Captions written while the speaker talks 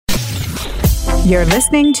You're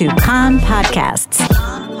listening to Kan Podcasts.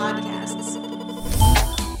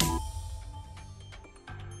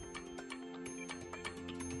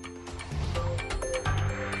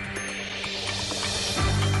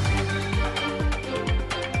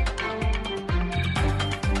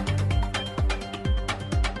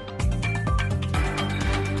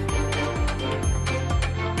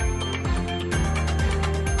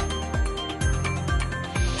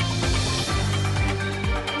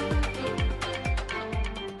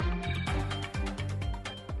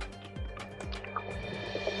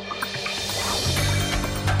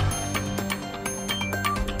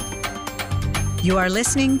 You are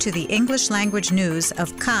listening to the English language news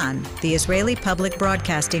of Kan, the Israeli Public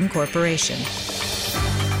Broadcasting Corporation.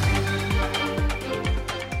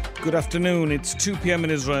 Good afternoon. It's 2 p.m. in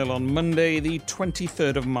Israel on Monday, the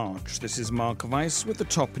 23rd of March. This is Mark Weiss with the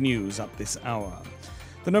top news at this hour.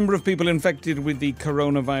 The number of people infected with the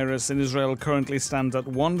coronavirus in Israel currently stands at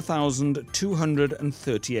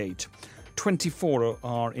 1,238. 24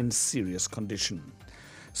 are in serious condition.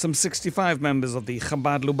 Some 65 members of the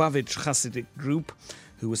Chabad Lubavitch Hasidic group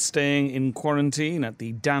who were staying in quarantine at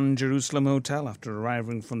the Dan Jerusalem Hotel after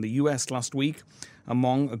arriving from the US last week,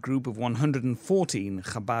 among a group of 114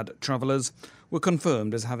 Chabad travellers, were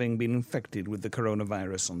confirmed as having been infected with the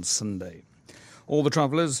coronavirus on Sunday. All the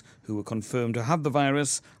travellers who were confirmed to have the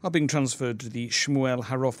virus are being transferred to the Shmuel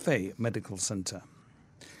Harofeh Medical Centre.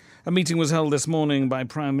 A meeting was held this morning by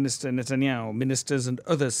Prime Minister Netanyahu, ministers and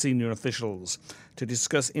other senior officials to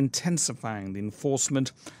discuss intensifying the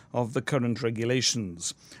enforcement of the current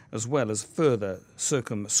regulations, as well as further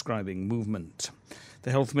circumscribing movement.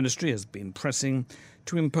 The Health Ministry has been pressing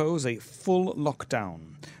to impose a full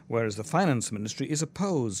lockdown, whereas the Finance Ministry is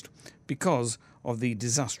opposed because of the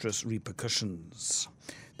disastrous repercussions.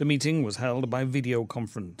 The meeting was held by video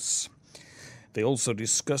conference. They also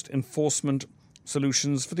discussed enforcement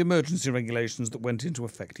solutions for the emergency regulations that went into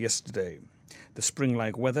effect yesterday. The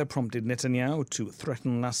spring-like weather prompted Netanyahu to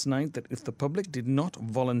threaten last night that if the public did not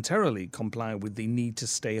voluntarily comply with the need to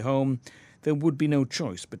stay home, there would be no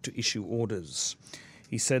choice but to issue orders.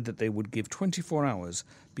 He said that they would give 24 hours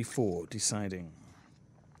before deciding.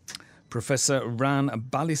 Professor Ran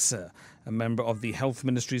Balisser, a member of the Health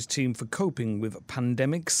Ministry's team for coping with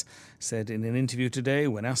pandemics, said in an interview today,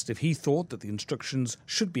 when asked if he thought that the instructions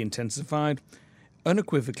should be intensified,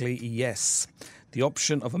 unequivocally, yes. The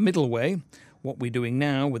option of a middle way, what we're doing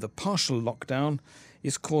now with a partial lockdown,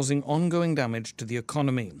 is causing ongoing damage to the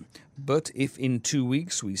economy. But if in 2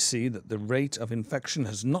 weeks we see that the rate of infection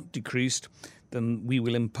has not decreased, then we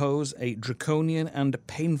will impose a draconian and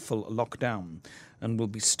painful lockdown and will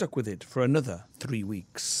be stuck with it for another 3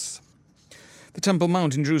 weeks. The Temple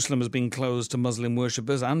Mount in Jerusalem has been closed to Muslim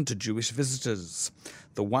worshippers and to Jewish visitors.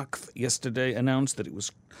 The Waqf yesterday announced that it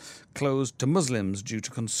was closed to Muslims due to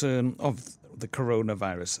concern of the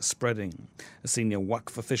coronavirus spreading. A senior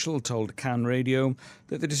Waqf official told Kan Radio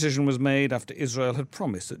that the decision was made after Israel had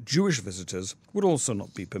promised that Jewish visitors would also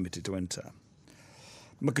not be permitted to enter.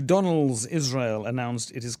 McDonald's Israel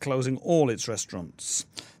announced it is closing all its restaurants.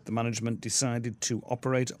 The management decided to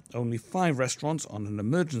operate only 5 restaurants on an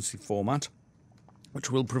emergency format, which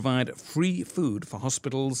will provide free food for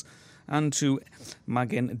hospitals and to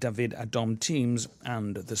Magen David Adom teams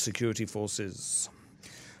and the security forces.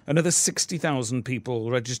 Another 60,000 people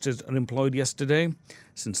registered unemployed yesterday.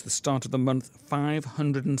 Since the start of the month,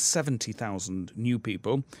 570,000 new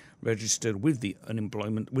people registered with the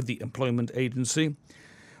employment agency.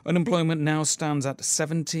 Unemployment now stands at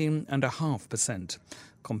 17.5%,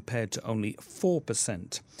 compared to only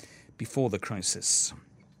 4% before the crisis.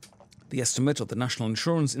 The estimate of the National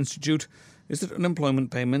Insurance Institute is that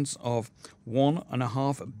unemployment payments of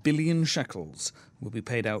 1.5 billion shekels will be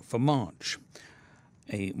paid out for March,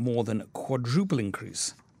 a more than quadruple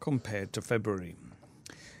increase compared to February.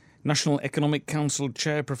 National Economic Council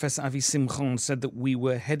Chair Professor Avi Simchon said that we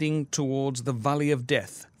were heading towards the valley of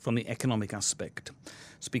death from the economic aspect.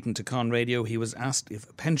 Speaking to Kan Radio, he was asked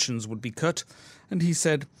if pensions would be cut, and he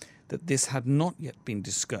said that this had not yet been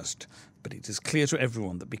discussed, but it is clear to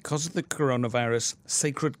everyone that because of the coronavirus,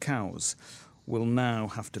 sacred cows will now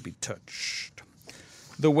have to be touched.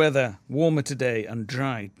 The weather, warmer today and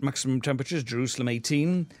dry. Maximum temperatures, Jerusalem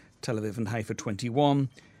 18, Tel Aviv and Haifa 21,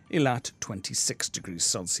 Eilat 26 degrees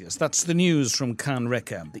Celsius. That's the news from Kan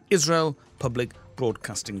Reka, the Israel Public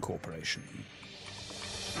Broadcasting Corporation.